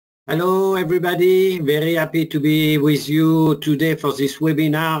Hello everybody, very happy to be with you today for this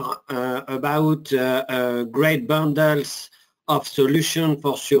webinar about great bundles of solutions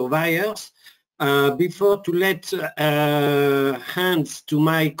for surveyors. Before to let hands to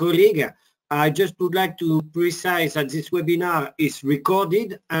my colleague, I just would like to precise that this webinar is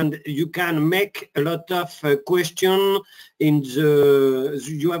recorded and you can make a lot of questions in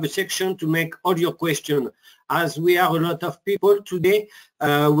you have a section to make all your questions. As we are a lot of people today,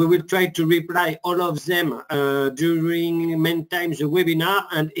 we will try to reply all of them during many times the webinar,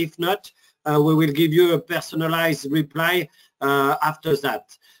 and if not, we will give you a personalized reply after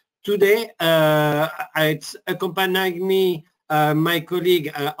that. Today, it's accompanying me my colleague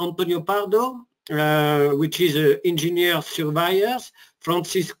Antonio Pardo, which is engineer surveyors,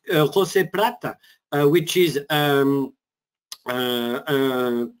 Francis José Prat, which is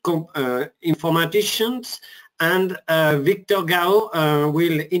informaticians, and Victor Gao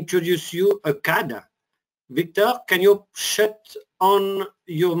will introduce you a CAD. Victor, can you shut on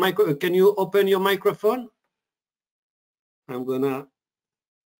your micro? Can you open your microphone? I'm gonna.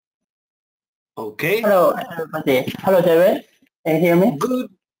 Okay. Hello, everybody. Hello, David. Can you hear me? Good.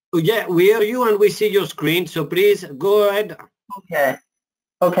 Yeah, we hear you and we see your screen. So please go ahead. Okay.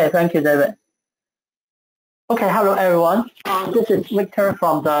 Okay. Thank you, David. Okay. Hello, everyone. This is Victor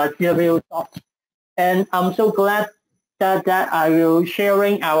from the ZWCAD. And I'm so glad that I will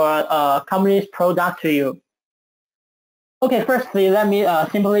sharing our company's product to you. Okay, firstly, let me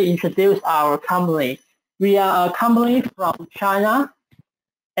simply introduce our company. We are a company from China,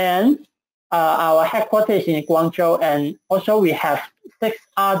 and our headquarters is in Guangzhou, and also we have 6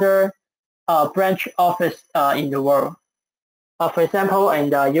 other branch office in the world. For example, in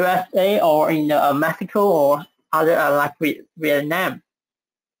the USA or in Mexico or other like Vietnam.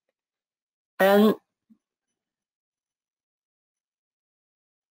 And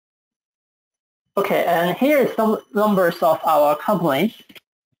okay, and here is some numbers of our company.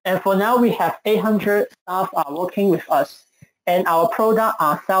 And for now, we have 800 staff are working with us, and our products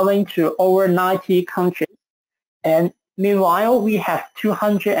are selling to over 90 countries. And meanwhile, we have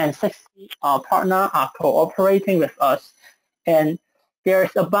 260 partners are cooperating with us, and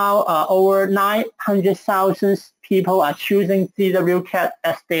there's about over 900,000 people are choosing ZWCAD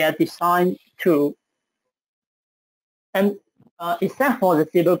as their design tool. And except for the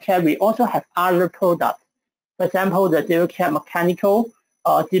ZWCAD, we also have other products. For example, the ZWCAD Mechanical,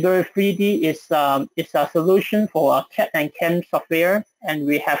 ZW3D is a solution for CAD and CAM software, and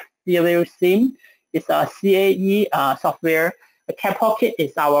we have ZWSIM, it's a CAE software. The CAD Pocket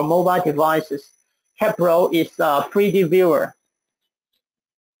is our mobile devices. CAD Pro is a 3D viewer.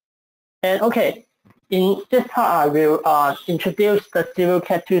 And okay, in this part I will introduce the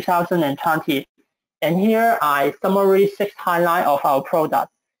ZWCAD 2020. And here I summarize 6 highlights of our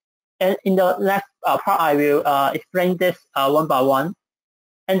product. And in the next part I will explain this one by one.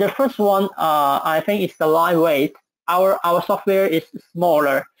 And the first one I think is the lightweight. Our software is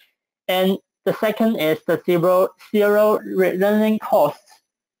smaller. And the second is the zero learning costs.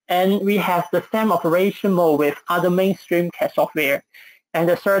 And we have the same operation mode with other mainstream CAD software. And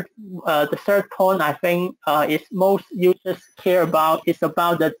the third point I think is most users care about is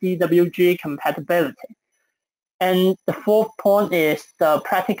about the DWG compatibility. And the fourth point is the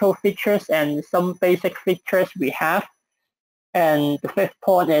practical features and some basic features we have. And the fifth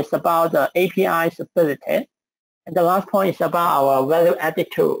point is about the API stability. And the last point is about our value-added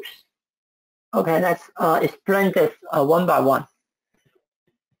tools. Okay, let's explain this one by one.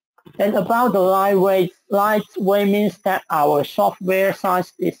 And about the lightweight means that our software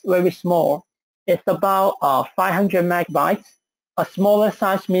size is very small. It's about 500 megabytes. A smaller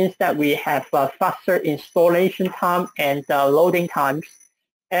size means that we have faster installation time and loading times.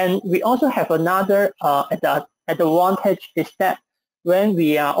 And we also have another advantage is that when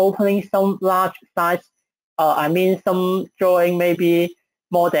we are opening some large size, I mean some drawing maybe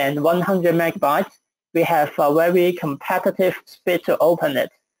more than 100 megabytes, we have a very competitive speed to open it.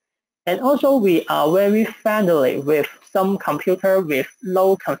 And also we are very friendly with some computer with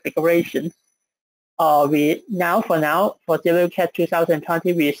low configurations. For ZWCAD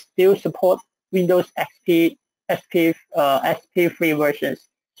 2020, we still support Windows SP3 versions.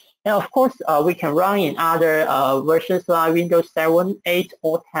 And of course, we can run in other versions like Windows 7, 8,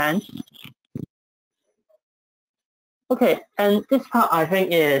 or 10. Okay, and this part I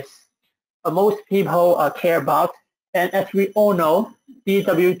think is most people care about. And as we all know,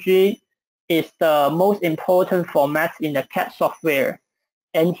 DWG is the most important format in the CAD software.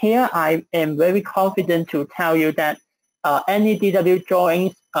 And here I am very confident to tell you that any DW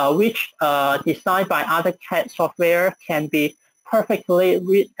drawings which designed by other CAD software can be perfectly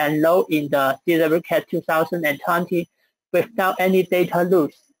read and load in the ZWCAD 2020 without any data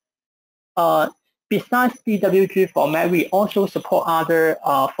loss. Besides DWG format, we also support other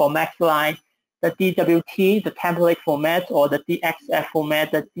formats like the DWT, the template format, or the DXF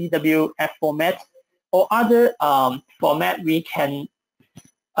format, the DWF format, or other format we can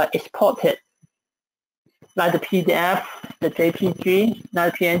export it, like the PDF, the JPG,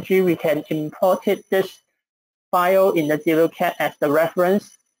 like the PNG. We can import it, this file in the ZWCAD as the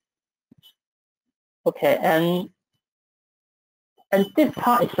reference. Okay, and this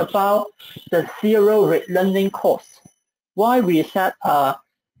part is about the zero rate learning course. Why we set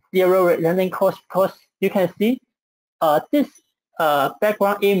zero rate learning course? Because you can see this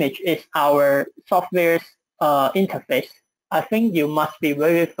background image is our software's interface. I think you must be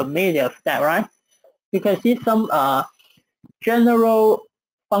very familiar with that, right? You can see some general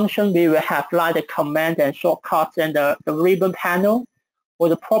function we will have, like the command and shortcuts and the ribbon panel, or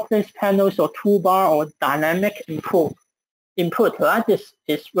the properties panels, or toolbar, or dynamic input, right? This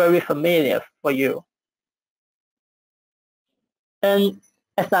is very familiar for you. And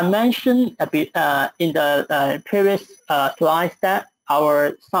as I mentioned a bit in the previous slides, that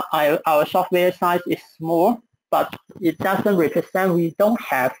our software size is small, but it doesn't represent we don't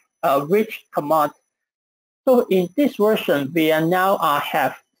have a rich command. So in this version, we are now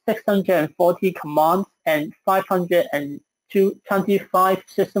have 640 commands and 525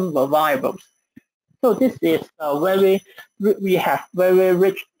 system variables. So this is we have very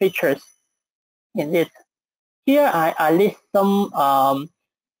rich features in it. Here I list some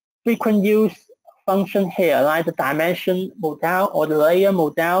frequent use function here, like the dimension model or the layer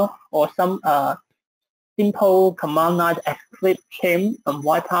model, or some simple command like Eclipse chain and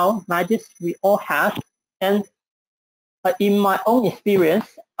wipeout, like this we all have. And in my own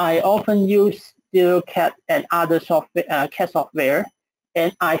experience, I often use ZWCAD and other software, CAD software,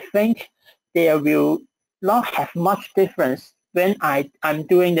 and I think there will not have much difference when I'm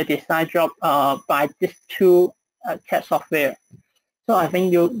doing the design job by these two CAD software. So I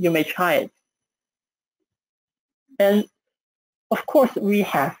think you may try it. And of course, we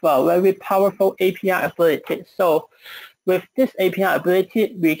have a very powerful API ability. So with this API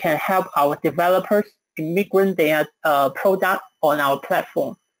ability, we can help our developers immigrate their product on our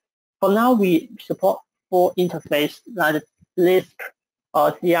platform. For now, we support 4 interfaces like Lisp,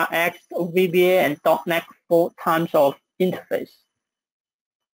 CRX, VBA, and .NET 4 types of interface.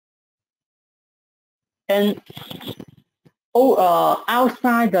 And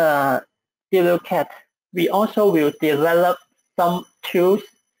outside the ZWCAD, we also will develop some tools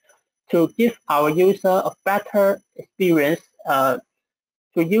to give our user a better experience to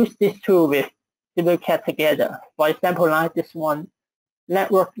use this tool with ZWCAD together. For example, like this one,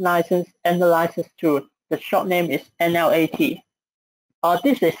 Network License Analysis Tool. The short name is NLAT.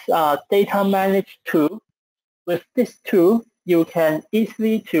 This is a data managed tool. With this tool, you can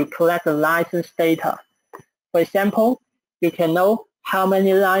easily to collect the license data. For example, you can know how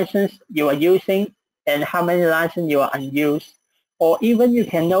many licenses you are using and how many licenses you are unused. Or even you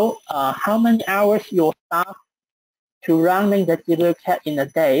can know how many hours your staff to running the ZWCAD in a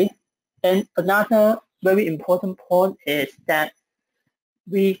day. And another very important point is that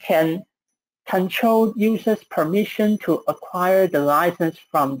we can control users' permission to acquire the license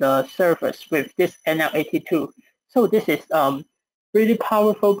from the servers with this NLAT tool. So this is really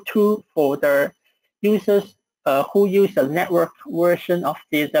powerful tool for the users who use the network version of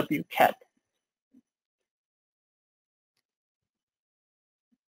the ZWCAD.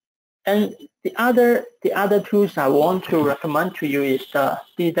 And the other tools I want to recommend to you is the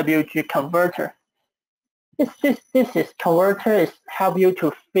ZWG converter. This converter is help you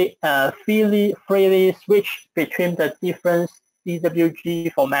to freely switch between the different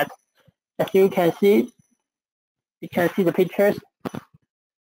ZWG formats. As you can see the pictures.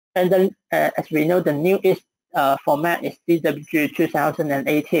 And then, as we know, the newest format is ZWG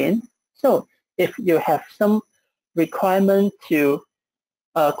 2018. So if you have some requirement to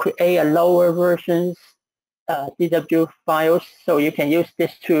create a lower versions ZW files, so you can use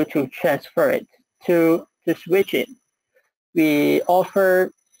this tool to transfer it, to switch it. We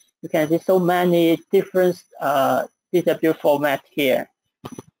offer, you can see so many different ZW formats here.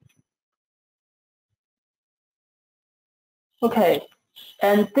 Okay,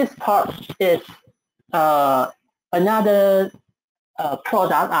 and this part is another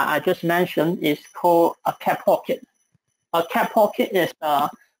product I just mentioned is called a CAD Pocket. A CAD Pocket is a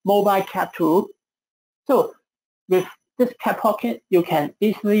mobile CAD tool. So with this CAD Pocket, you can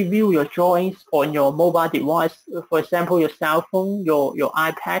easily view your drawings on your mobile device, for example, your cell phone, your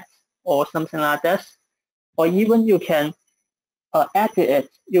iPad, or something like this. Or even you can edit it,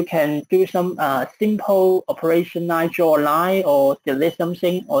 you can do some simple operation like draw a line or delete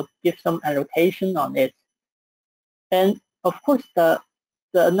something or give some annotation on it. And of course, the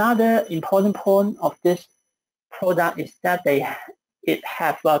another important point of this product is that it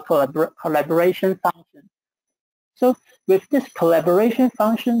has a collaboration function. So with this collaboration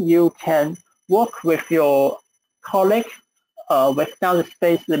function, you can work with your colleague without the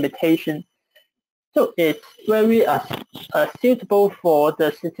space limitation. So it's very suitable for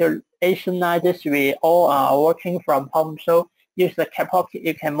the situation like this. We all are working from home. So use the TcpGPS,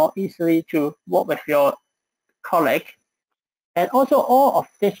 you can more easily to work with your colleague. And also all of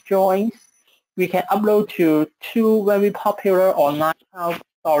these drawings, we can upload to two very popular online cloud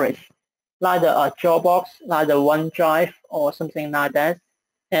storage, like the Dropbox, like the OneDrive or something like that.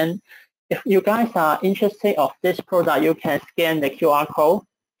 And if you guys are interested of this product, you can scan the QR code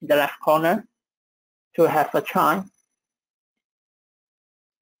in the left corner to have a try.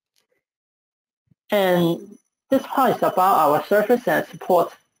 And this part is about our service and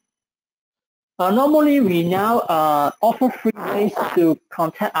support. Normally, we now offer 3 ways to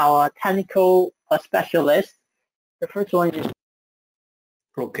contact our technical specialist. The first one is...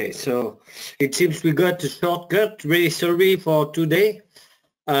 Okay, so it seems we got a shortcut. Really sorry for today.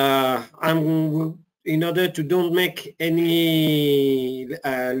 In order to don't make any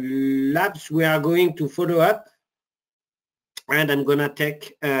labs, we are going to follow up, and I'm gonna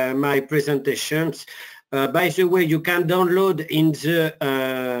take my presentations. By the way, you can download in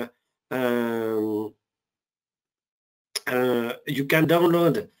the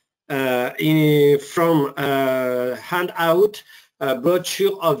from handout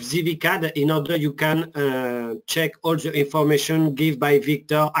brochure of ZWCAD in order you can check all the information given by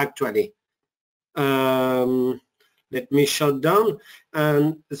Victor actually. Let me shut down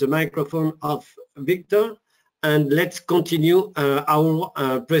and the microphone of Victor, and let's continue our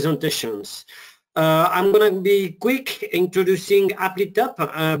presentations. I'm going to be quick introducing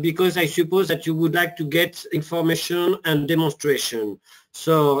ApplyTop because I suppose that you would like to get information and demonstration.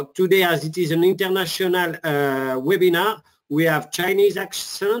 So today, as it is an international webinar, we have Chinese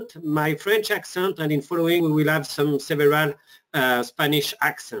accent, my French accent, and in following we will have several Spanish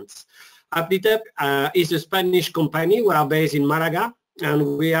accents. ApplyTop is a Spanish company. We are based in Malaga,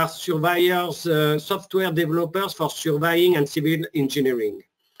 and we are surveyors, software developers for surveying and civil engineering.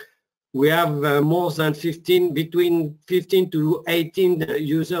 We have more than between 15 to 18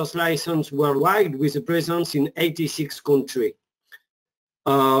 users licensed worldwide with a presence in 86 countries.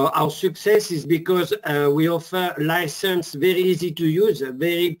 Our success is because we offer license very easy to use, at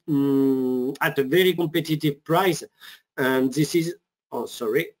a very competitive price, and this is, and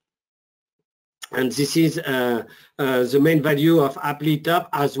this is the main value of ApplyTop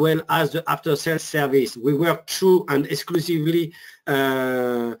as well as the after-sales service. We work through and exclusively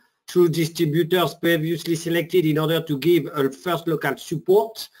through distributors previously selected in order to give a first local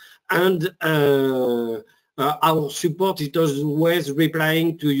support, and our support is always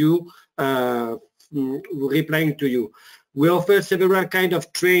replying to you. We offer several kinds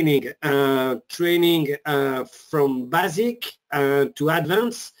of training, from basic to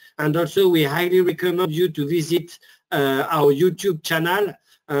advanced, and also we highly recommend you to visit our YouTube channel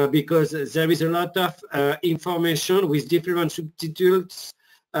because there is a lot of information with different subtitles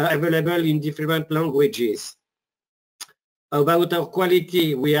available in different languages. About our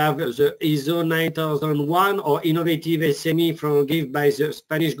quality, we have the ISO 9001 or innovative SME given by the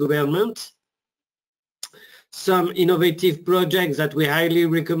Spanish government. Some innovative projects that we highly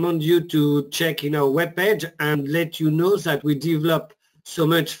recommend you to check in our webpage, and let you know that we develop so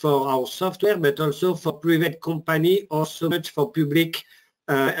much for our software, but also for private company or so much for public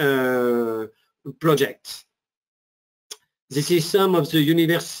projects. This is some of the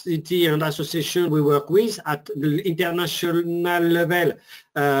university and association we work with at the international level.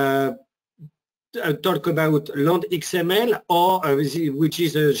 Talk about Land XML, or which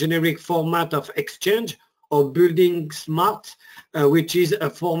is a generic format of Exchange, or Building Smart, which is a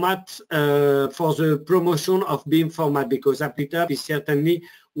format for the promotion of BIM format, because ApplyTop is certainly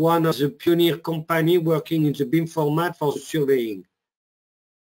one of the pioneer company working in the BIM format for the surveying.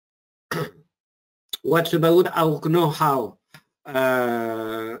 What about our know-how?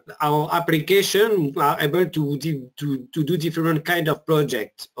 Our application are able to do different kind of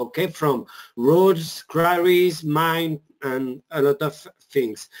projects, okay, from roads, quarries, mine, and a lot of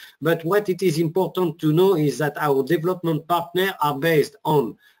things. But what it is important to know is that our development partners are based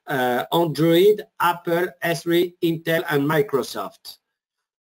on Android, Apple, S3, Intel, and Microsoft.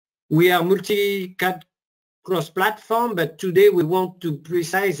 We are multi-CAD cross-platform, but today we want to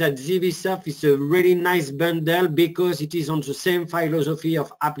precise that ZWSoft is a really nice bundle because it is on the same philosophy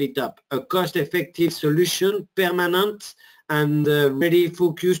of ApplyTop, a cost-effective solution, permanent, and really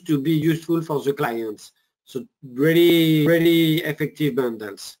focused to be useful for the clients. So really effective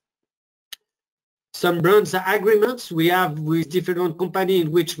bundles. Some brands agreements we have with different companies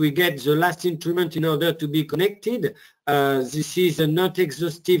in which we get the last instrument in order to be connected. This is a not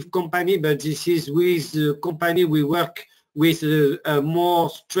exhaustive company, but this is with the company we work with a more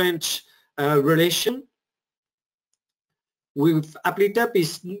strange relation. With ApplyTop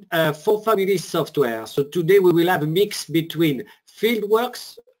is 4 family software. So today we will have a mix between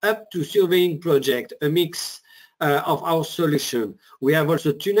fieldworks up to surveying project, a mix of our solution. We have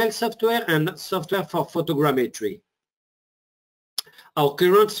also tunnel software and software for photogrammetry. Our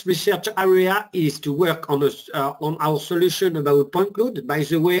current research area is to work on our solution about point cloud. By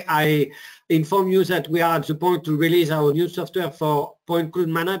the way, I inform you that we are at the point to release our new software for point cloud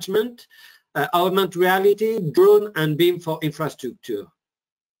management, augmented reality, drone, and BIM for infrastructure.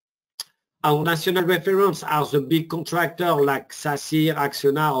 Our national reference are the big contractors like SACIR,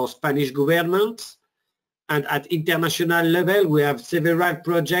 Acciona, or Spanish government. And at international level, we have several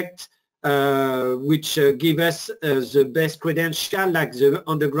projects which give us the best credential, like the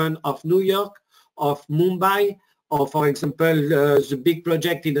Underground of New York, of Mumbai, or for example, the big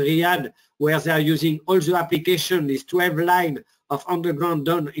project in Riyadh, where they are using all the application, is 12 lines of underground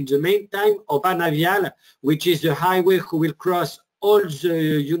done in the meantime, or Panavial, which is the highway who will cross all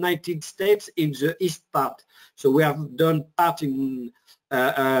the United States in the east part. So we have done part in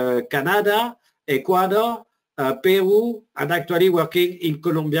Canada, Ecuador, Peru, and actually working in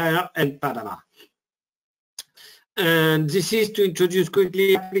Colombia and Panama. And this is to introduce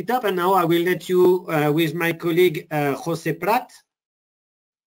quickly ApplyTop, and now I will let you with my colleague Jose Prat.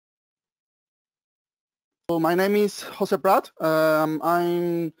 So my name is Jose Prat. I'm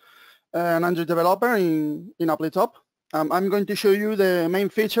an Android developer in ApplyTop. I'm going to show you the main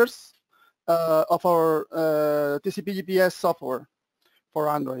features of our TcpGPS software for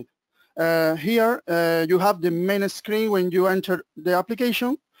Android. Here you have the main screen when you enter the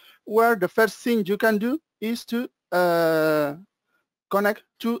application, where the first thing you can do is to connect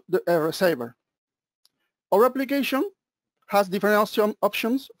to the receiver. Our application has different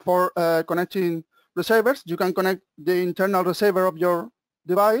options for connecting receivers. You can connect the internal receiver of your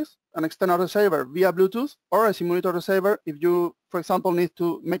device, an external receiver via Bluetooth, or a simulator receiver if you, for example, need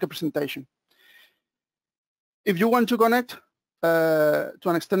to make a presentation. If you want to connect to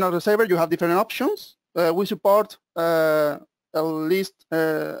an external receiver, you have different options. We support a list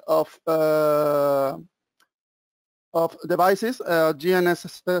of devices,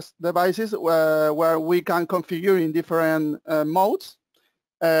 GNSS devices, where we can configure in different modes.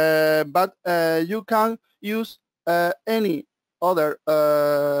 But you can use any other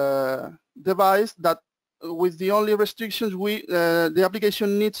device that, with the only restrictions, the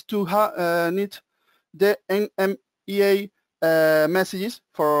application needs to need the NMEA messages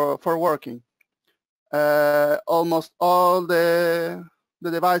for working. Almost all the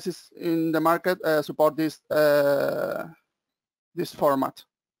devices in the market support this this format.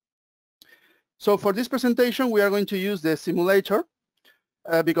 So for this presentation, we are going to use the simulator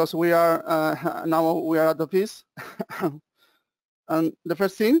because we are now we are at the office. And the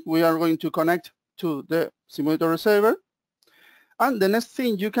first thing, we are going to connect to the simulator receiver. And the next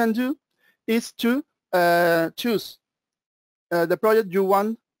thing you can do is to choose the project you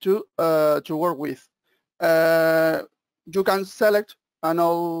want to work with. You can select an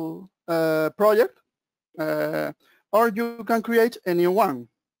old project, or you can create a new one.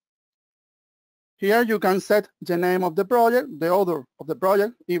 Here you can set the name of the project, the order of the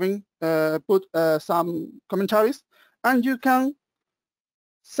project, even put some commentaries, and you can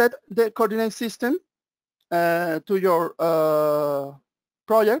set the coordinate system to your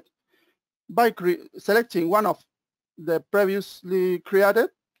project by selecting one of the previously created,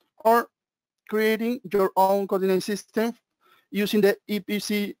 or creating your own coordinate system using the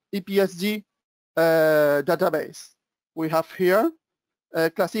EPSG database. We have here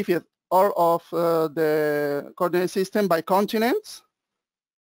classified all of the coordinate system by continents.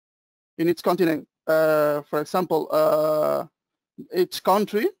 In each continent, for example, each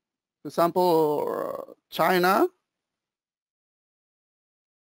country, for example, China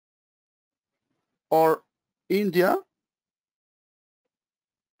or India,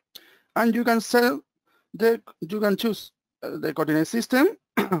 and you can choose the coordinate system,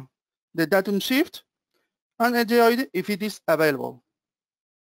 the datum shift, and a geoid if it is available.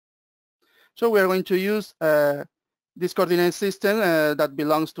 So we are going to use this coordinate system that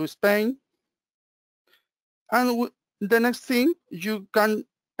belongs to Spain. And the next thing you can,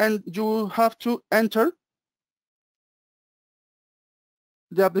 and you have to enter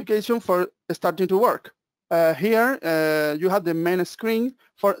the application for starting to work. Here you have the main screen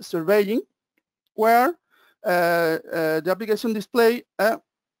for surveying, where the application display a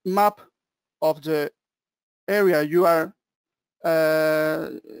map of the area the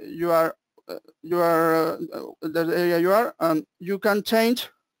area you are, and you can change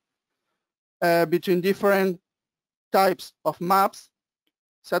between different types of maps,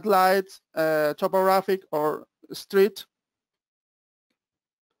 satellites, topographic, or street.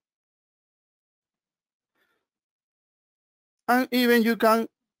 And even you can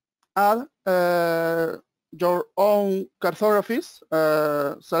add your own cartographies,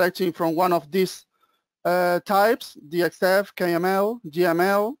 selecting from one of these types, DXF, KML,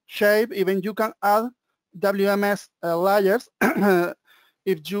 GML, shape. Even you can add WMS layers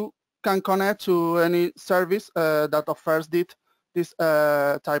if you can connect to any service that offers this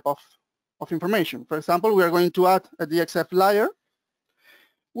type of information. For example, we are going to add a DXF layer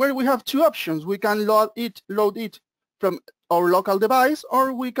where we have two options. We can load it from our local device,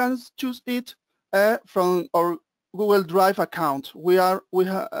 or we can choose it from our Google Drive account. We are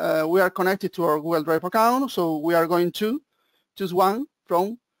connected to our Google Drive account, so we are going to choose one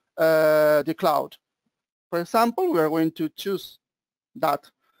from the cloud. For example, we are going to choose that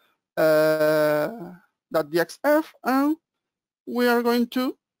DXF, and we are going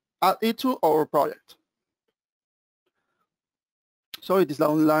to add it to our project. So it is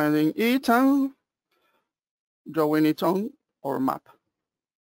downloading it and drawing it on our map.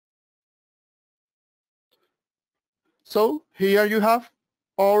 So here you have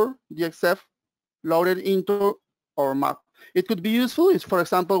our DXF loaded into our map. It could be useful if, for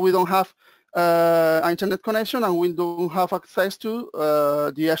example, we don't have an internet connection and we don't have access to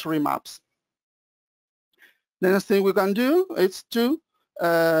the Azure maps. The next thing we can do is to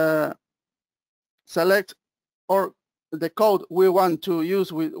select the code we want to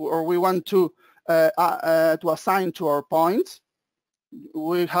use or we want to assign to our points.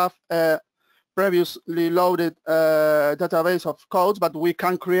 We have a previously loaded database of codes, but we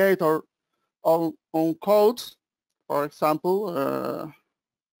can create our own codes. For example,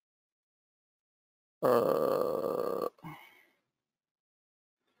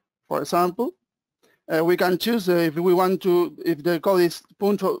 we can choose if we want to, if the code is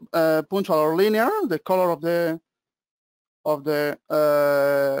punctual or linear, the color of the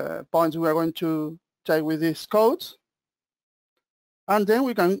points we are going to check with these codes, and then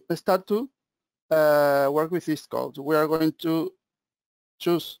we can start to work with these codes. We are going to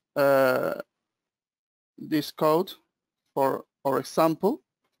choose this code for our example,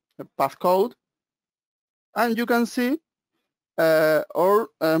 a path code, and you can see our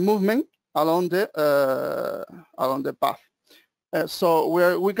movement along the path. So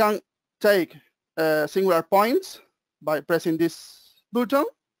we can take singular points by pressing this button.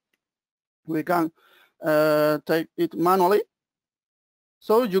 We can take it manually,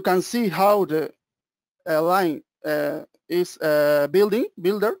 so you can see how the line is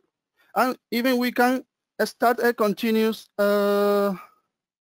builder, and even we can start a continuous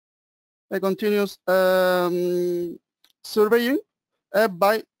surveying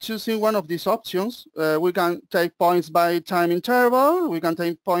by choosing one of these options. We can take points by time interval, we can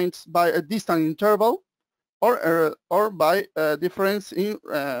take points by a distance interval, or by a difference in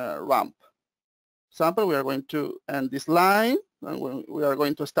ramp. For example, we are going to end this line, and we are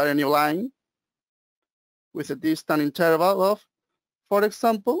going to start a new line with a distance interval of, for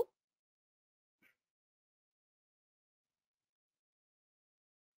example,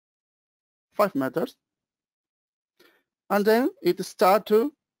 5 meters. And then it starts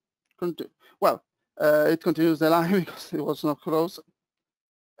to continue. Well, it continues the line because it was not close.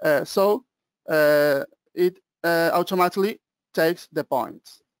 So it automatically takes the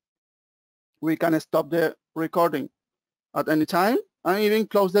points. We can stop the recording at any time and even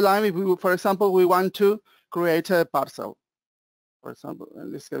close the line if we, for example, we want to create a parcel. For example,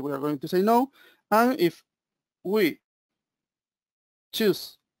 in this case, we are going to say no. And if we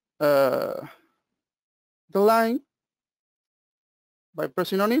choose the line by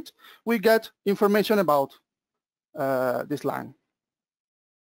pressing on it, we get information about this line.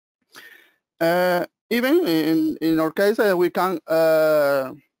 Even in our case, we can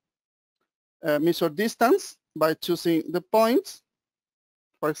measure distance by choosing the points,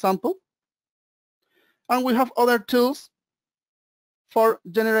 for example. And we have other tools for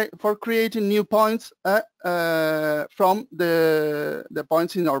creating new points from the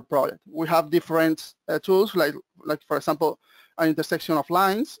points in our project. We have different tools, like for example, an intersection of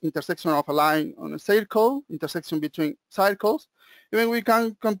lines, intersection of a line on a circle, intersection between circles. Even we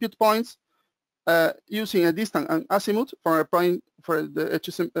can compute points using a distance and azimuth for a point for the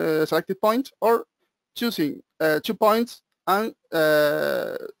selected point, or choosing 2 points and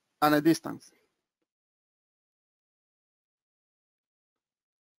a distance.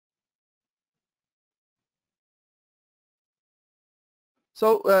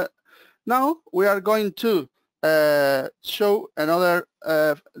 So now we are going to show another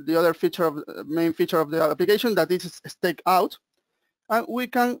the other feature of main feature of the application, that is stake out, and we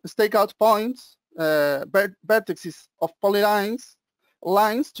can stake out points, vertices of polylines,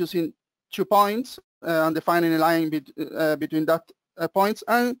 lines, choosing 2 points and defining a line between that points,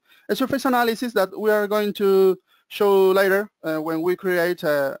 and a surface analysis that we are going to show later when we create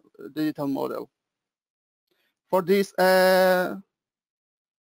a digital model. For this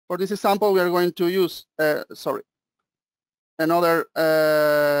example, we are going to use another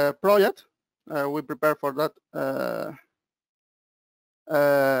project we prepare for that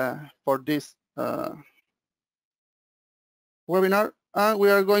for this webinar, and we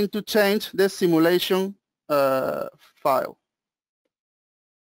are going to change the simulation file.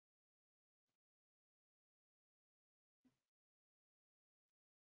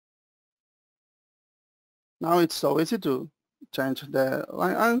 Now it's so easy to change the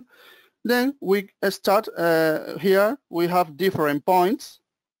line, and then we start here. We have different points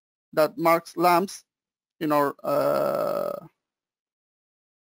that marks lamps in our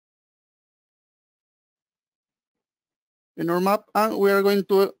map, and we are going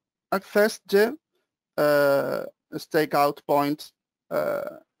to access the stake out point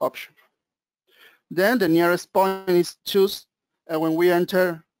option. Then the nearest point is choose when we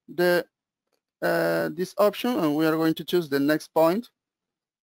enter the this option, and we are going to choose the next point.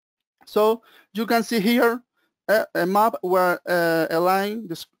 So you can see here a map where a line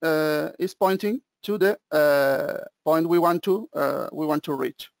is pointing to the point we want to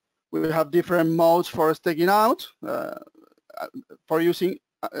reach. We have different modes for staking out, for using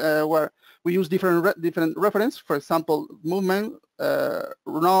where we use different reference. For example, movement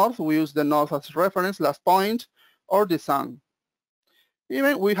north, we use the north as reference, last point, or the sun.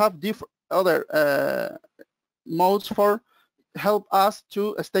 Even we have other modes for help us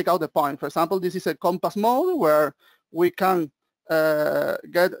to stake out the point. For example, this is a compass mode where we can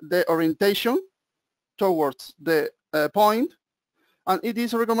get the orientation towards the point, and it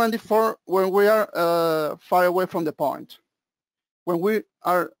is recommended for when we are far away from the point. When we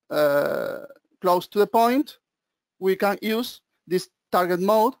are close to the point, we can use this target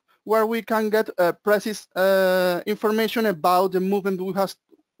mode, where we can get precise information about the movement we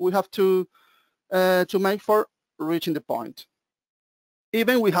have to make for reaching the point.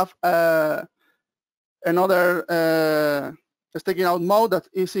 Even we have another staking out mode that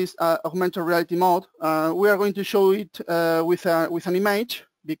is augmented reality mode. We are going to show it with an image,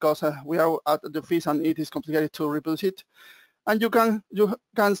 because we are at the office and it is complicated to reproduce it. And you can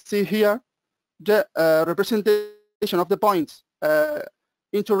see here the representation of the points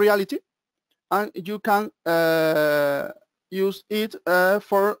into reality, and you can use it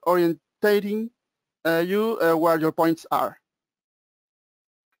for orientating you where your points are.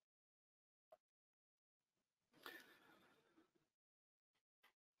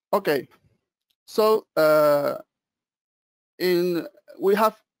 Okay, so we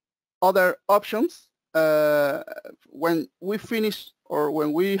have other options when we finish, or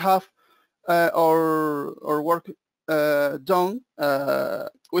when we have our work done.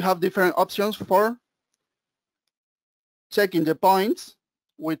 We have different options for checking the points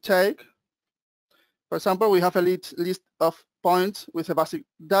we take. For example, we have a list of points with a basic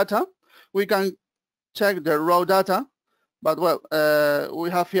data. We can check the raw data, but well, we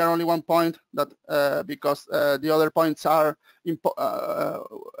have here only one point, that because the other points are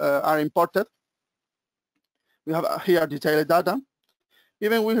imported. We have here detailed data.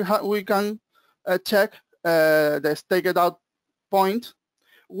 Even we can check the staked out point,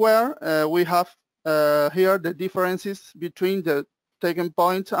 where we have here the differences between the taken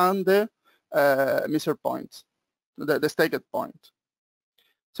point and the measured points, the staked point.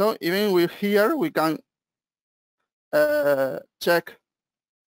 So even here we can check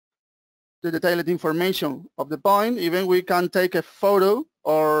the detailed information of the point. Even we can take a photo,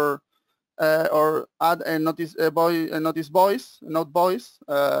 or add a notice voice note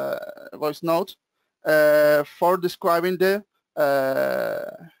for describing the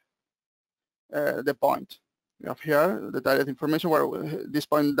point. We have here the detailed information, where this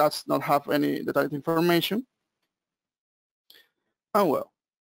point does not have any detailed information. And well,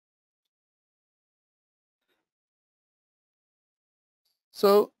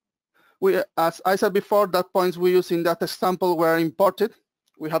 So as I said before, that points we use in that example were imported.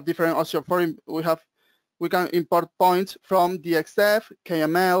 We have different options for we can import points from DXF,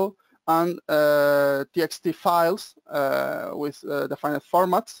 KML, and TXT files with defined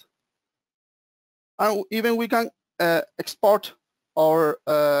formats. And even we can export our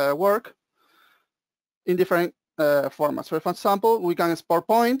work in different formats. For example, we can export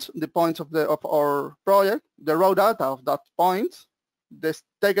points, the points of our project, the raw data of that point, the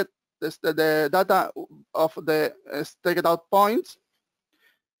data of the staked out points.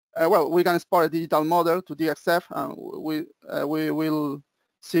 Well, we can export a digital model to DXF, and we will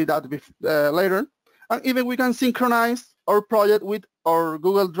see that later. And even we can synchronize our project with our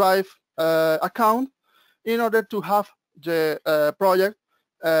Google Drive account in order to have the project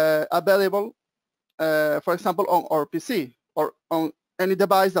available, for example, on our PC or on any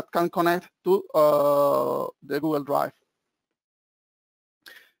device that can connect to the Google Drive.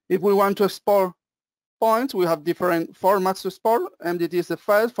 If we want to export points, we have different formats to export. MDT is the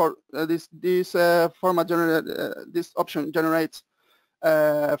first for this format. This option generates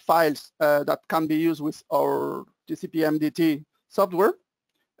files that can be used with our TcpMDT software.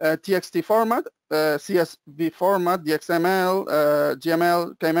 TXT format, CSV format, DXML,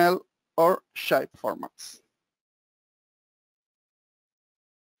 GML, KML, or shape formats.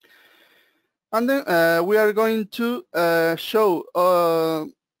 And then we are going to show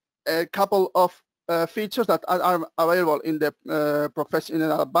a couple of features that are available in the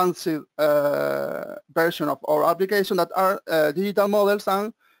professional advanced version of our application that are digital models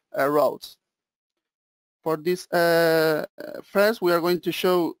and routes. For this, first we are going to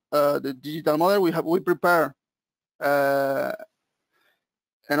show the digital model. We prepare another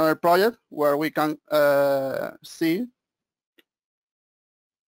project where we can see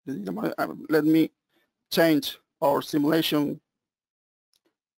the digital model. Let me change our simulation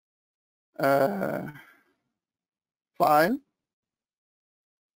file.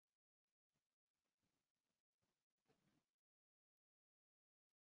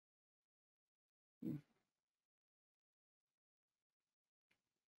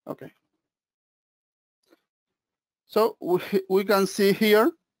 Okay. So we can see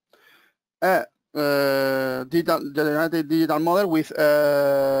here a generated digital model with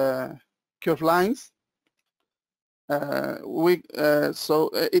curved lines. So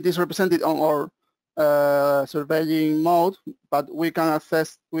it is represented on our surveying mode, but we can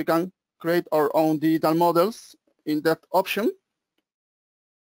create our own digital models in that option.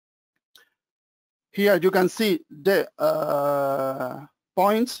 Here you can see the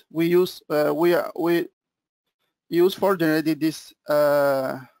points we use for generating this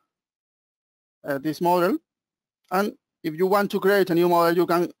this model. And if you want to create a new model, you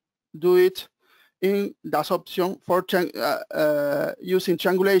can do it in that option for using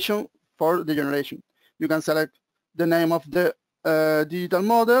triangulation for the generation. You can select the name of the digital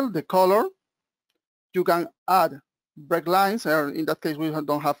model, the color. You can add break lines, or in that case we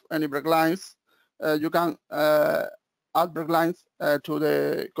don't have any break lines. You can add break lines to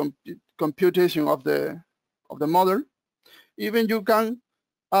the computation of the model. Even you can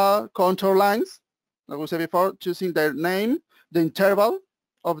contour lines, like we said before, choosing their name, the interval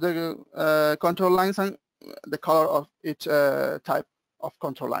of the contour lines, and the color of each type of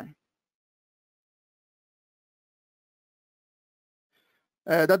contour line.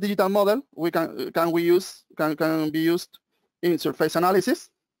 That digital model can be used in surface analysis,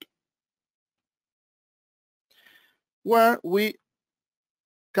 where we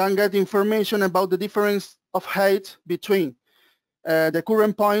can get information about the difference of height between the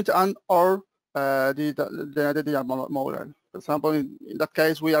current point and our the digital model. For example, in that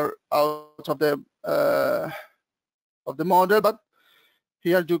case, we are out of the model, but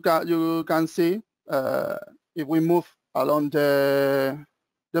here you can see if we move along the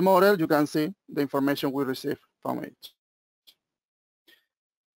model, you can see the information we receive from it.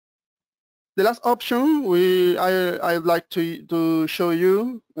 The last option I'd like to show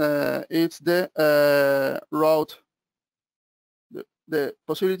you is the route, the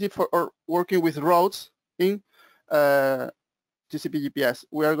possibility for working with routes in TcpGPS.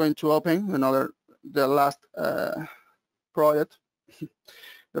 We are going to open the last project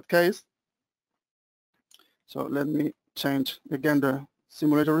that case. So let me change again the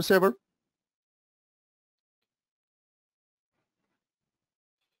simulator receiver.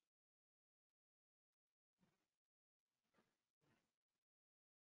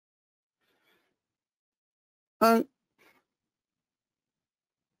 And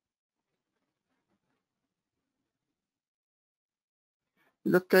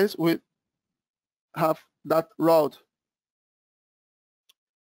in that case, we have that route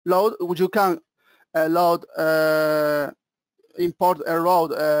load, you can load import a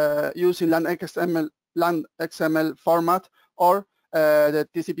road using LangXML format or the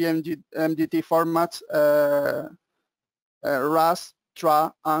TcpMDT formats RAS,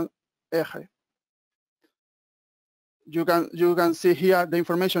 TRA, and EGE. You can see here the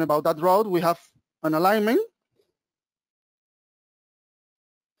information about that road. We have an alignment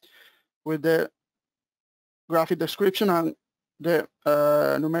with the graphic description and the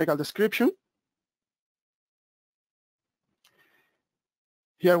numerical description.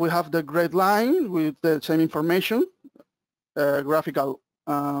 Here we have the grade line with the same information, graphical,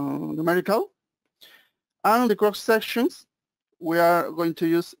 numerical, and the cross sections we are going to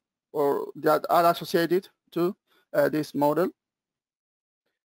use or that are associated to this model.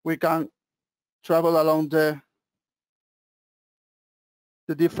 We can travel along the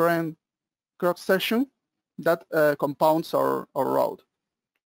different cross section that compounds our road.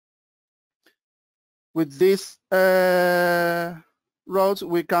 With these roads,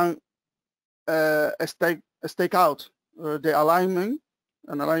 we can stake out the alignment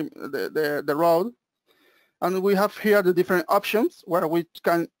and the road, and we have here the different options where we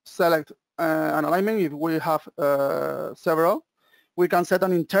can select an alignment if we have several. We can set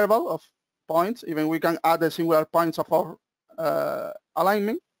an interval of points, even we can add the singular points of our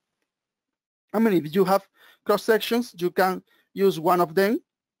alignment. I mean, if you have cross sections, you can use one of them.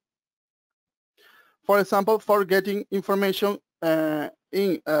 For example, for getting information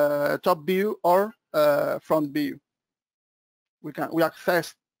in top view or front view. We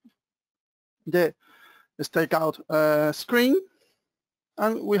access the stakeout screen,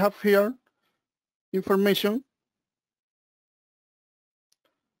 and we have here information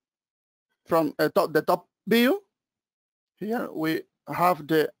from the top view. Here we have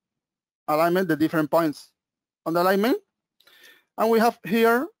the alignment, the different points on the alignment, and we have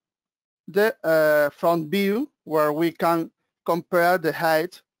here the front view where we can compare the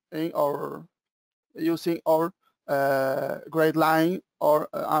height in our using our grade line or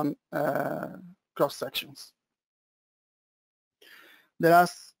cross sections. The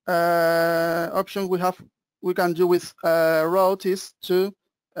last option we can do with road is to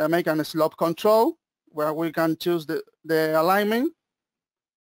make a slope control where we can choose the alignment,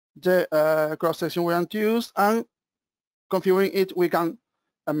 the cross section we want to use, and configuring it we can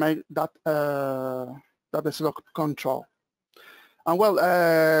make that that slope control. And well,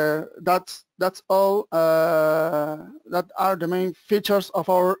 that's all. That are the main features of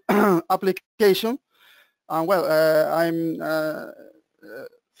our application. And well,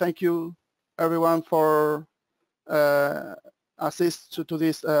 thank you everyone for assist to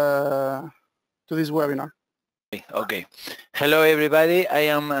this webinar. Okay. Hello everybody. I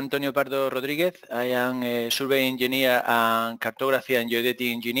am Antonio Pardo Rodriguez. I am a survey engineer and cartography and geodetic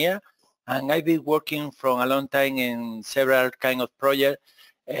engineer. And I've been working for a long time in several kind of projects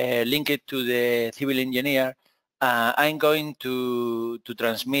linked to the civil engineer. I'm going to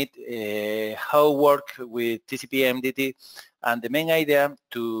transmit how work with TcpMDT, and the main idea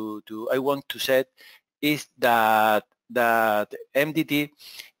I want to set is that MDT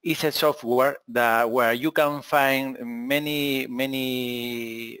is a software where you can find many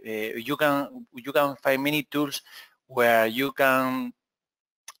you can find many tools where you can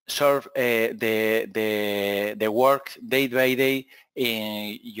solve the work day by day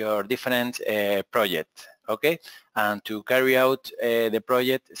in your different projects, okay, and to carry out the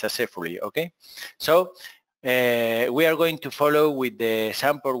project successfully, okay. So we are going to follow with the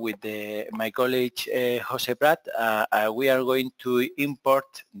sample with my colleague Jose Prat. We are going to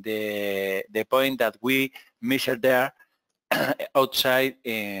import the point that we measured there outside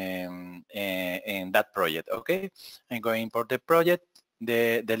in that project, okay. I'm going to import the project,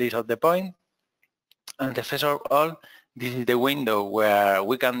 the list of the point, and the first of all, this is the window where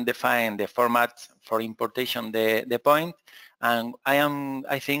we can define the format for importation the point, and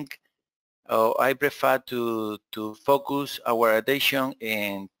I think I prefer to focus our attention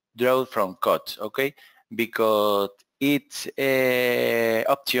in draw from codes, okay, because each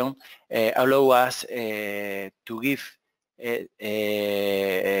option allow us to give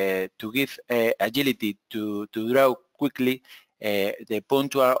agility to draw quickly the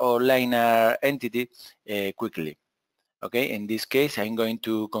punctual or linear entity quickly. Okay, in this case, I'm going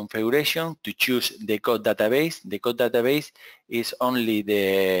to configuration to choose the code database. The code database is only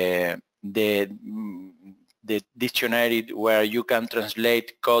the dictionary where you can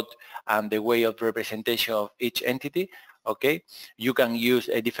translate code and the way of representation of each entity. Okay, you can use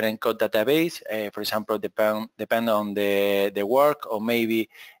a different code database, for example, depend on the work or maybe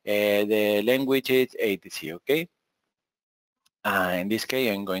the languages, etc. Okay. In this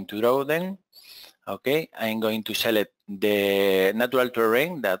case, I'm going to draw them. Okay, I'm going to select the natural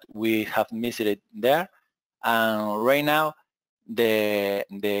terrain that we have measured there, and right now the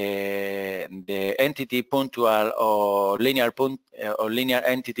entity punctual or linear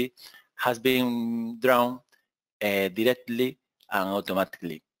entity has been drawn directly and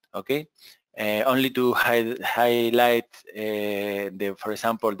automatically. Okay, only to highlight for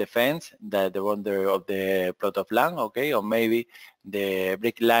example, the fence, the boundary of the plot of land. Okay, or maybe the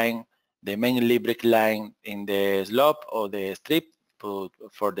brick line, the mainly brick line in the slope or the strip for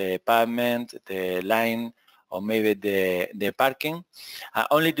the pavement, the line, or maybe the parking.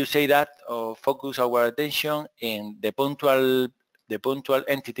 Only to say that, or focus our attention in the punctual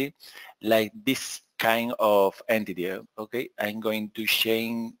entity, like this kind of entity. Okay, I'm going to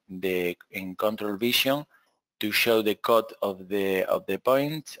change in control vision to show the code of the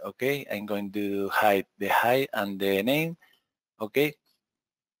point. Okay, I'm going to hide the height and the name. Okay,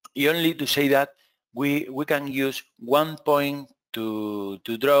 only to say that we can use 1 point to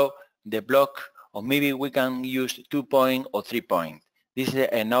draw the block, or maybe we can use 2 point or 3 point. This is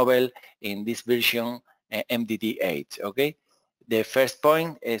a novel in this version, MDT 8. Okay, the first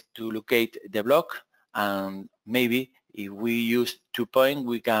point is to locate the block, and maybe if we use 2 point,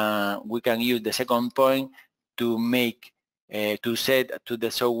 we can use the second point to make to set to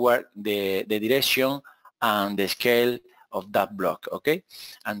the software the direction and the scale of that block. Okay,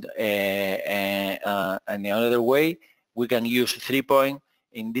 and the other way, we can use 3 point.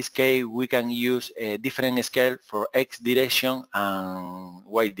 In this case, we can use a different scale for X direction and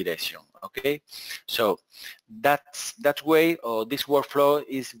Y direction. Okay, so that way, or this workflow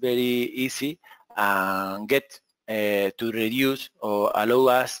is very easy and get to reduce or allow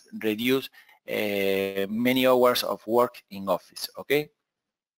us reduce many hours of work in office. Okay,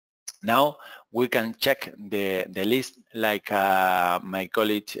 now we can check the list like my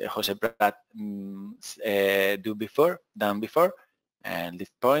colleague Jose Prat done before, and this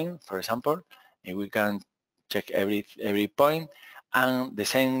point, for example, and we can check every point, and the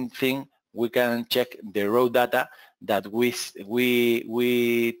same thing we can check the raw data that we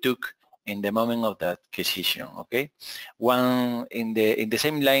took in the moment of that acquisition. Okay, one in the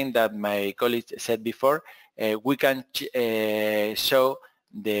same line that my colleague said before, we can show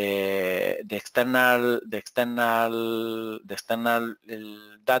the external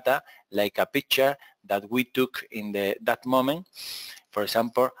data, like a picture that we took in that moment, for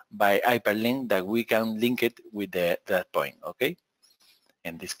example, by hyperlink, that we can link it with that point. Okay,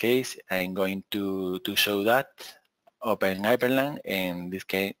 in this case, I'm going to show that. Open hyperlink. In this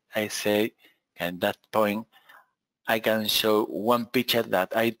case, I say at that point I can show one picture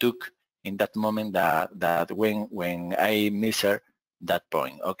that I took in that moment, that when I measure that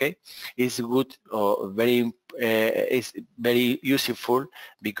point. Okay, it's good, or it's very useful,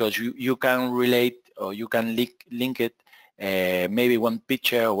 because you can relate, or you can link it, maybe one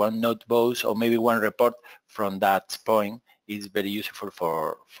picture, one notebook, or maybe one report from that point. Is very useful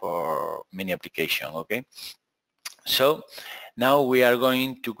for many applications. Okay, so now we are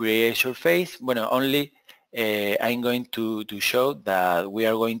going to create a surface. Well, only I'm going to show that we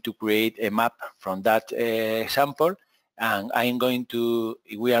are going to create a map from that sample, and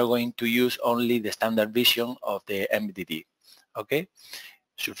we are going to use only the standard vision of the MDT. Okay,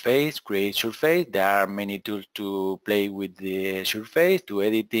 surface, create surface. There are many tools to play with the surface, to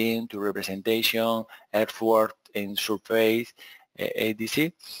editing, to representation, earthwork in surface,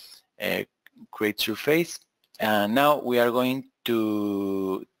 ADC, create surface. And now we are going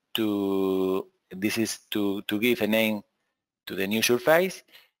to this is to give a name to the new surface.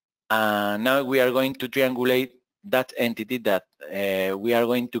 And now we are going to triangulate that entity that we are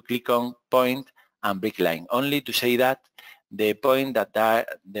going to click on point and break line. Only to say that the point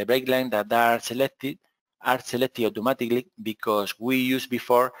the break line that are selected automatically, because we used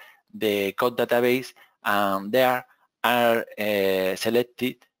before the code database, and there are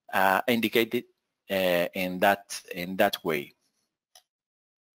selected, indicated in that way.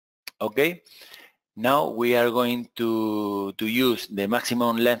 Okay, now we are going to use the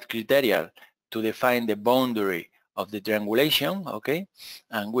maximum length criteria to define the boundary of the triangulation. Okay,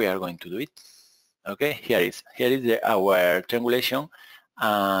 and we are going to do it. Okay, here is our triangulation.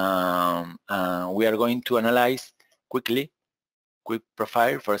 We are going to analyze quick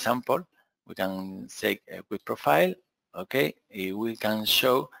profile. For example, we can say a quick profile. Okay, we can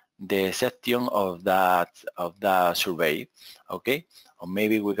show the section of that survey. Okay, or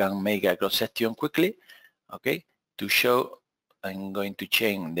maybe we can make a cross section quickly. Okay, to show, I'm going to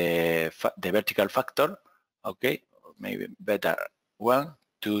change the vertical factor. Okay, maybe better one,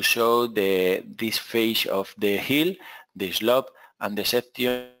 to show this face of the hill the slope, and the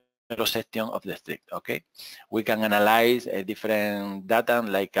section of the street. Okay, we can analyze different data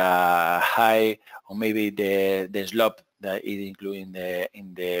like height or maybe the slope that is included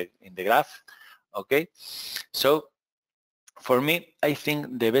in the graph. Okay, so for me, I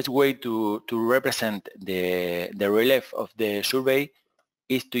think the best way to represent the relief of the survey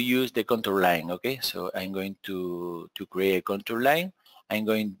is to use the contour line. Okay, so I'm going to create a contour line. I'm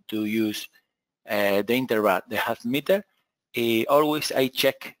going to use the interval, the half meter. Always I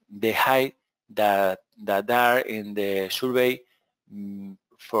check the height that are in the survey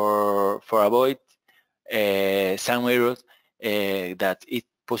for avoid some errors that it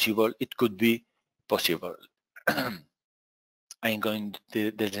could be possible. I'm going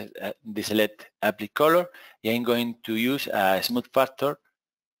to deselect apply color. I'm going to use a smooth factor,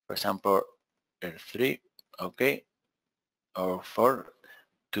 for example, R3, okay, or 4,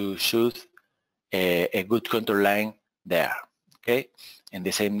 to choose a good contour line there. Okay, in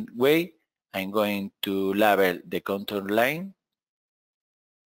the same way, I'm going to label the contour line.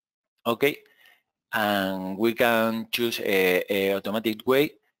 Okay, and we can choose a automatic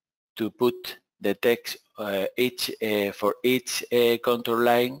way to put the text for each contour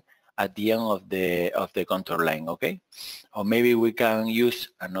line at the end of the contour line. Okay, or maybe we can use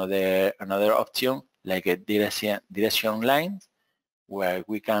another option like a direction line, where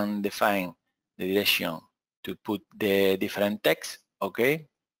we can define the direction to put the different text. Okay,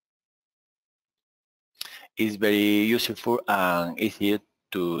 it's very useful and easy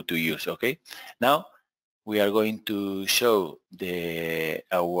to use. Okay, now we are going to show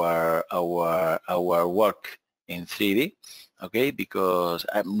our work in 3D. Okay, because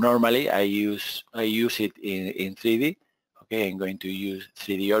normally I use it in 3D. Okay, I'm going to use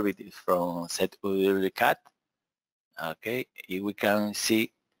 3D orbit from ZWCAD. Okay, we can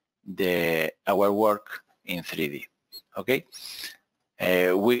see our work in 3D. Okay,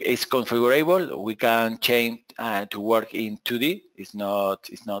 it's configurable. We can change to work in 2D. It's not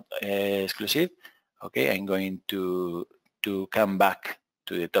exclusive. Okay, I'm going to come back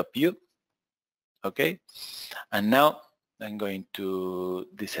to the top view. Okay, and now I'm going to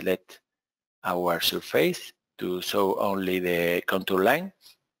deselect our surface to show only the contour line.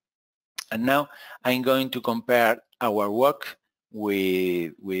 And now I'm going to compare our work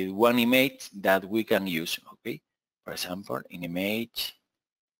with one image that we can use. Okay, for example, in image,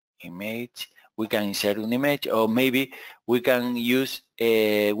 we can insert an image, or maybe we can use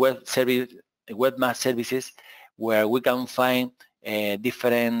a web map services where we can find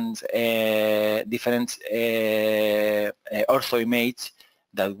different ortho image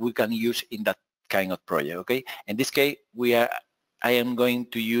that we can use in that kind of project. Okay, in this case I am going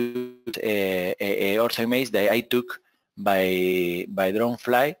to use a ortho image that I took by drone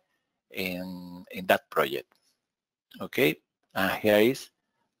fly in that project. Okay, and here is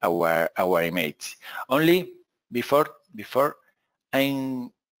our image. Only before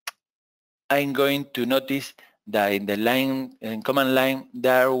I'm going to notice that in the command line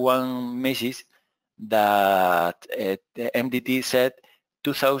there are one message that the MDT said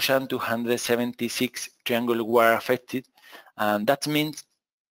 2,276 triangles were affected, and that means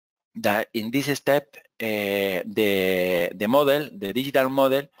that in this step the model, the digital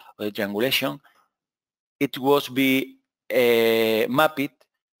model of the triangulation, it was be mapped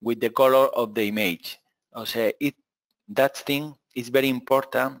with the color of the image. So that thing is very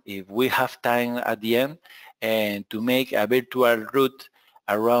important if we have time at the end and to make a virtual route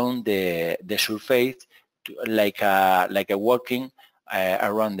around the surface, like a walking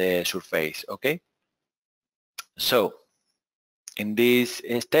around the surface. Okay, so in this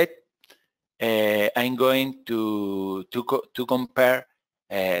step I'm going to compare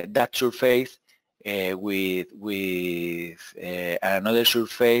that surface with another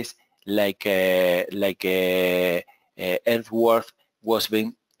surface like earthworks was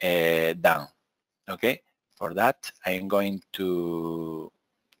being done. Okay, for that I'm going to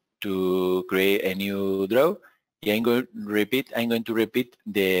create a new draw. I'm going to repeat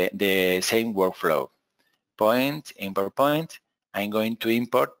the same workflow. Point, import point. I'm going to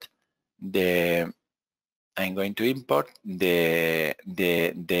import the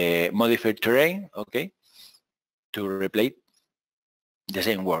modified terrain. Okay, to replace the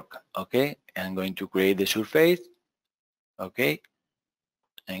same work. Okay, I'm going to create the surface. Okay,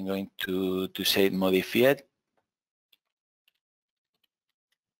 I'm going to say modified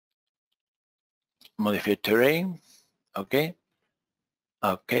terrain. Okay,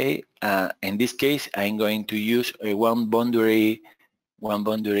 in this case I'm going to use a one boundary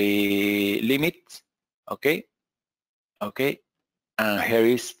limit. Okay, and here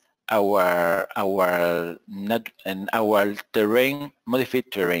is our terrain,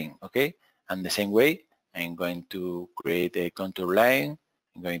 modified terrain, okay? And the same way, I'm going to create a contour line.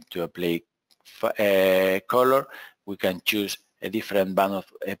 I'm going to apply color. We can choose a different band of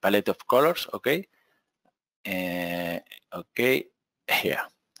a palette of colors, okay? Okay, here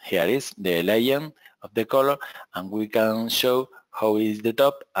is the legend of the color, and we can show how is the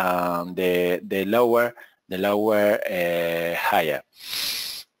top and the lower higher.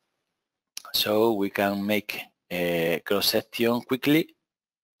 So we can make a cross section quickly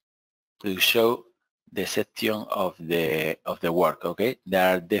to show the section of the work. Okay,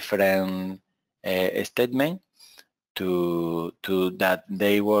 there are different statements to that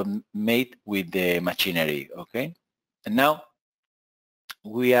they were made with the machinery. Okay, and now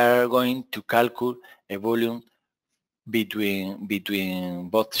we are going to calculate a volume between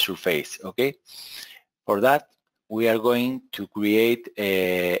both surfaces. Okay, for that we are going to create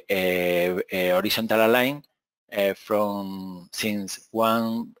a horizontal line from since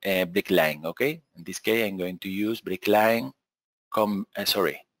one brick line. Okay, in this case I'm going to use brick line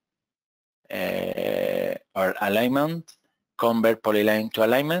or alignment, convert polyline to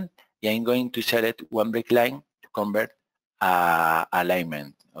alignment. I'm going to select one brick line to convert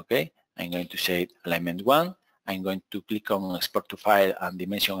alignment. Okay, I'm going to say alignment 1. I'm going to click on export to file and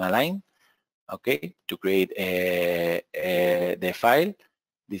dimension align. Okay, to create the file.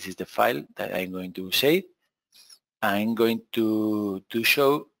 This is the file that I'm going to save. I'm going to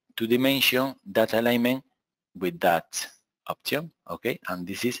show to dimension that alignment with that option. Okay, and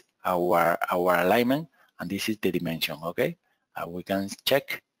this is our alignment, and this is the dimension. Okay, we can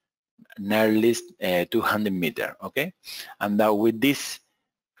check nearly 200 meters. Okay, and now with this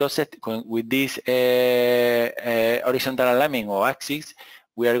horizontal alignment or axis,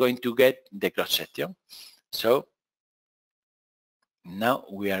 we are going to get the cross section. So now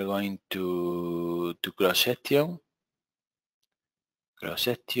we are going to cross section,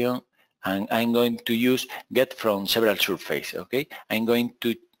 and I'm going to use get from several surfaces. Okay, I'm going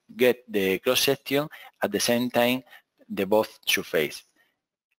to get the cross section at the same time the both surface.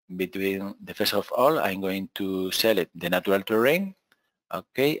 Between the first of all, I'm going to select the natural terrain.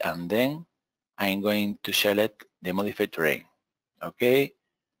 Okay, and then I'm going to select the modified terrain. Okay,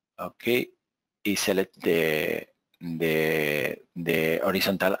 is select the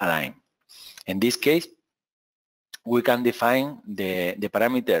horizontal align. In this case, we can define the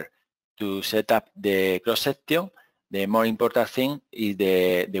parameter to set up the cross section. The more important thing is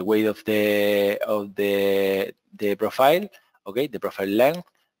the weight of the profile. Okay, the profile length.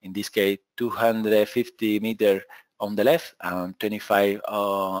 In this case, 250 meters on the left and 25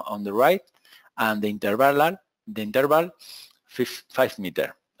 on the right, and the interval 5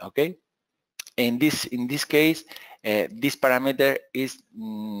 meters. Okay. In this case, this parameter is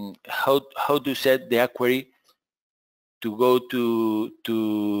how to set the query to go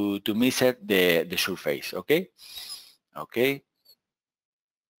to measure the surface. Okay.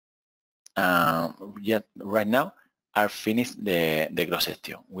 Yeah, right now I finished the cross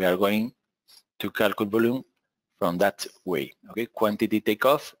section. We are going to calculate volume from that way. Okay, quantity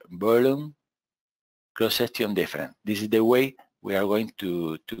takeoff, volume, cross section difference. This is the way we are going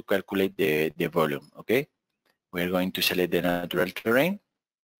to calculate the volume. Okay, we are going to select the natural terrain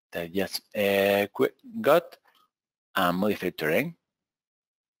that just got and modified terrain.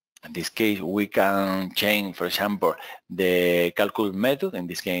 In this case, we can change, for example, the calculate method. In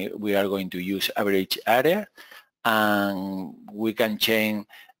this case, we are going to use average area, and we can change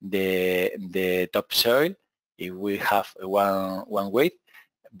the topsoil if we have one weight,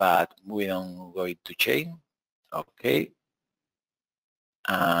 but we don't go to change. Okay,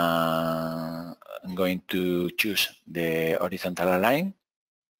 I'm going to choose the horizontal line.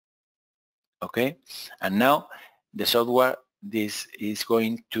 Okay, and now the software, this is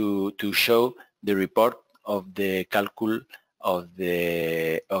going to show the report of the calculate of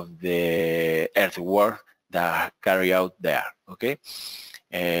the earthwork that carry out there. Okay,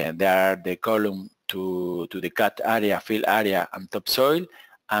 there are the column to the cut area, fill area, and topsoil,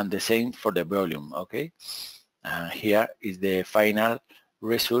 and the same for the volume. Okay, here is the final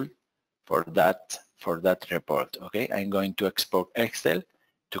result for that report. Okay, I'm going to export Excel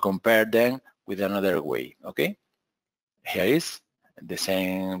to compare them with another way. Okay, here is the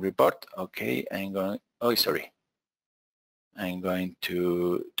same report. Okay, I'm going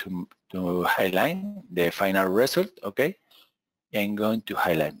to highlight the final result. Okay, I'm going to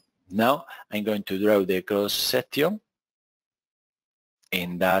highlight. Now I'm going to draw the cross section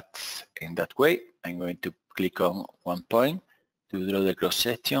in that way. I'm going to click on one point to draw the cross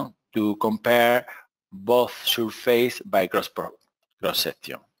section to compare both surface by cross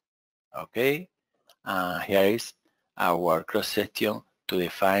section. Okay, here is our cross section to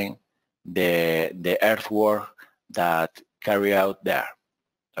define the earthwork that carry out there.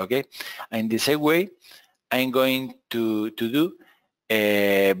 Okay, and the same way I'm going to do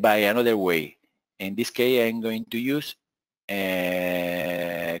by another way. In this case, I'm going to use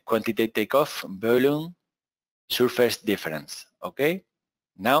quantity takeoff, volume, surface difference. Okay,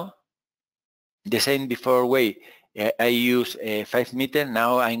 now the same before way, I use 5 meters.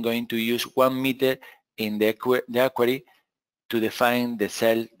 Now I'm going to use 1 meter in the query to define the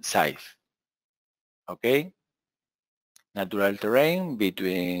cell size. Okay, natural terrain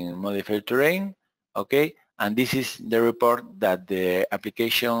between modified terrain. Okay, and this is the report that the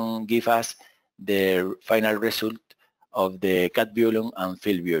application gives us the final result of the CAD volume and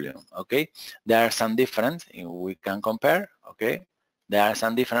field volume. Okay, there are some difference we can compare. Okay, there are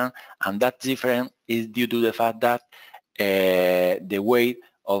some difference, and that difference is due to the fact that the weight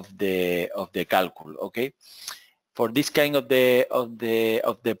of the calcul. Okay, for this kind of the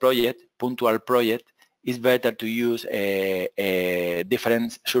project, punctual project, it's better to use a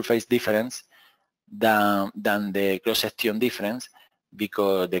different surface difference than the cross-section difference,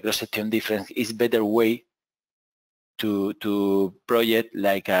 because the cross-section difference is better way to project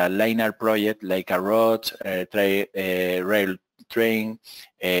like a linear project, like a road, rail train,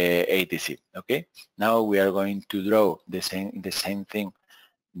 etc. Okay. Now we are going to draw the same thing,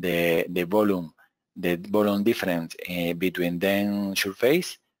 the volume difference between them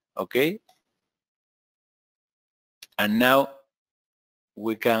surface. Okay. And now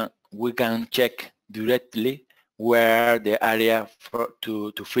we can check directly where the area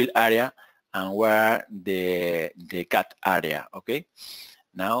to fill area and where the cut area. Okay,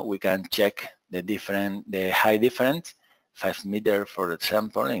 now we can check the height difference, 5 meters for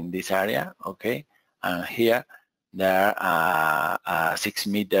example in this area. Okay, and here there are 6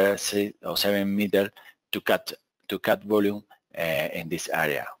 meters or 7 meters to cut volume in this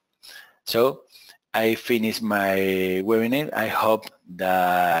area. So I finished my webinar. I hope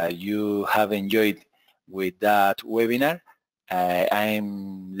that you have enjoyed with that webinar.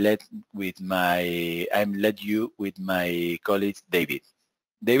 I'm led you with my colleague David.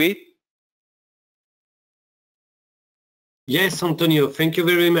 David? Yes, Antonio, thank you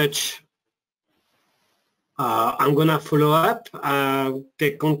very much. I'm gonna follow up.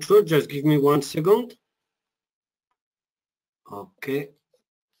 Take control, just give me 1 second. Okay.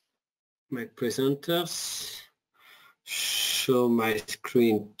 My presenters, show my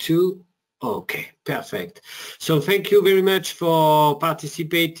screen too. Okay, perfect. So thank you very much for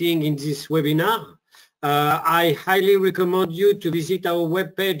participating in this webinar. I highly recommend you to visit our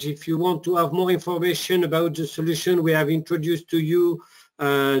webpage if you want to have more information about the solution we have introduced to you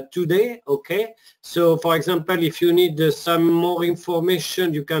today. Okay, so for example, if you need some more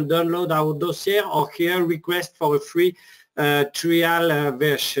information, you can download our dossier or here request for a free trial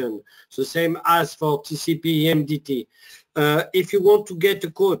version. So same as for TcpMDT. If you want to get a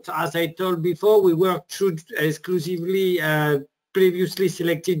quote, as I told before, we work through exclusively previously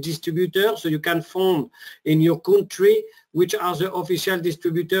selected distributors, so you can find in your country which are the official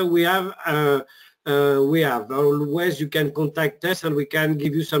distributor we have. Always you can contact us and we can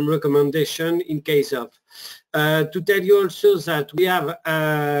give you some recommendation in case of. To tell you also that we have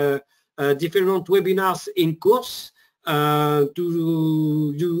different webinars in course. I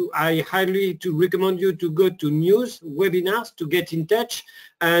highly recommend you to go to news webinars to get in touch,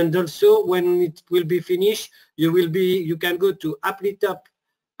 and also when it will be finished, you can go to Top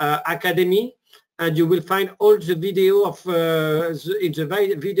Academy and you will find all the video of in the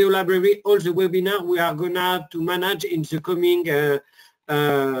video library, all the webinar we are gonna to manage in the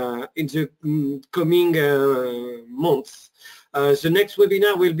coming months. The next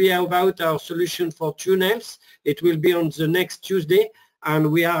webinar will be about our solution for tunnels. It will be on the next Tuesday,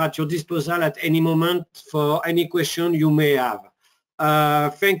 and we are at your disposal at any moment for any question you may have.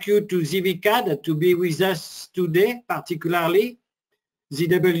 Thank you to ZWCAD to be with us today, particularly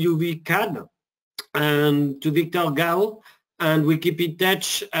ZWCAD, and to Victor Gao, and we keep in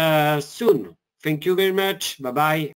touch soon. Thank you very much. Bye-bye.